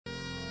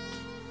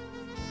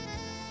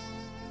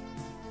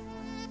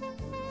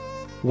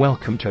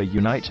Welcome to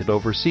United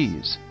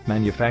Overseas,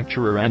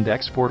 manufacturer and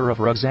exporter of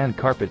rugs and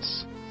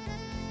carpets.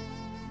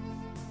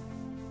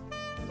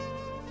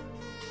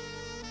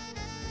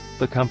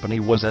 The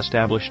company was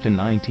established in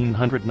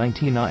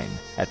 1999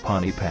 at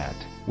Panipat.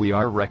 We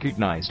are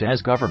recognized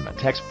as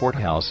Government Export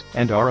House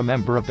and are a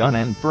member of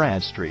Dun &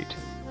 Bradstreet.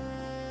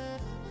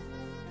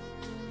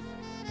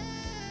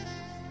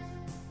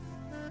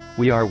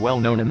 We are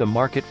well known in the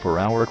market for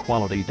our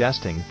quality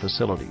testing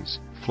facilities,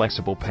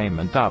 flexible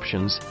payment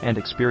options, and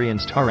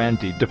experienced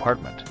R&D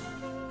department.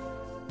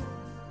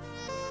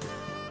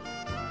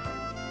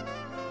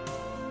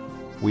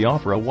 We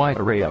offer a wide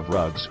array of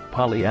rugs,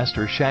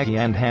 polyester, shaggy,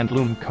 and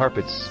handloom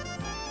carpets.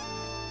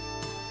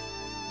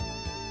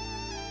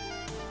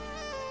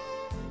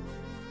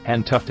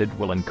 Hand-tufted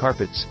woolen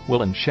carpets,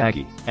 woolen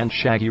shaggy, and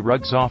shaggy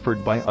rugs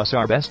offered by us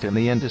are best in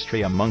the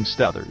industry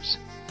amongst others.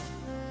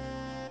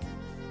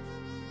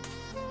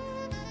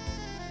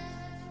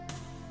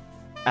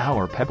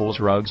 Our pebbles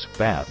rugs,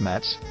 bath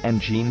mats,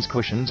 and jeans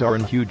cushions are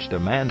in huge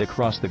demand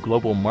across the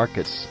global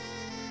markets.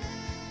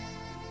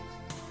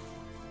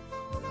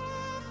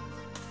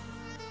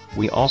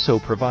 We also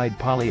provide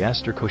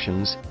polyester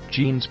cushions,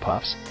 jeans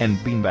puffs, and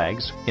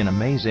beanbags in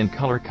amazing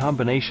color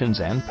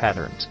combinations and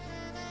patterns.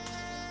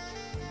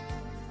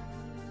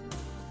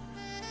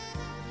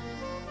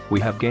 We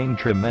have gained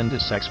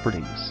tremendous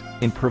expertise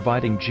in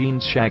providing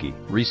jeans shaggy,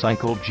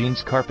 recycled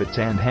jeans carpets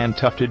and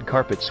hand-tufted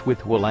carpets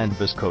with wool and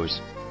viscose.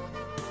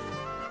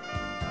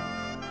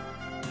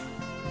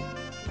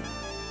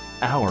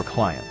 Our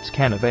clients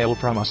can avail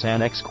from us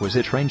an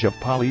exquisite range of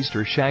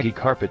polyester shaggy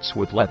carpets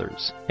with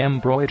leathers,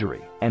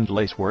 embroidery, and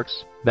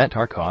laceworks that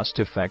are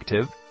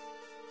cost-effective.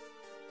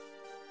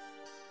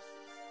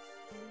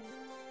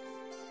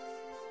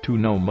 To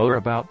know more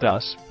about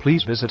us,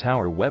 please visit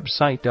our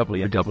website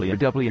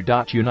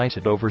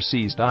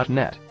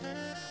www.unitedoverseas.net.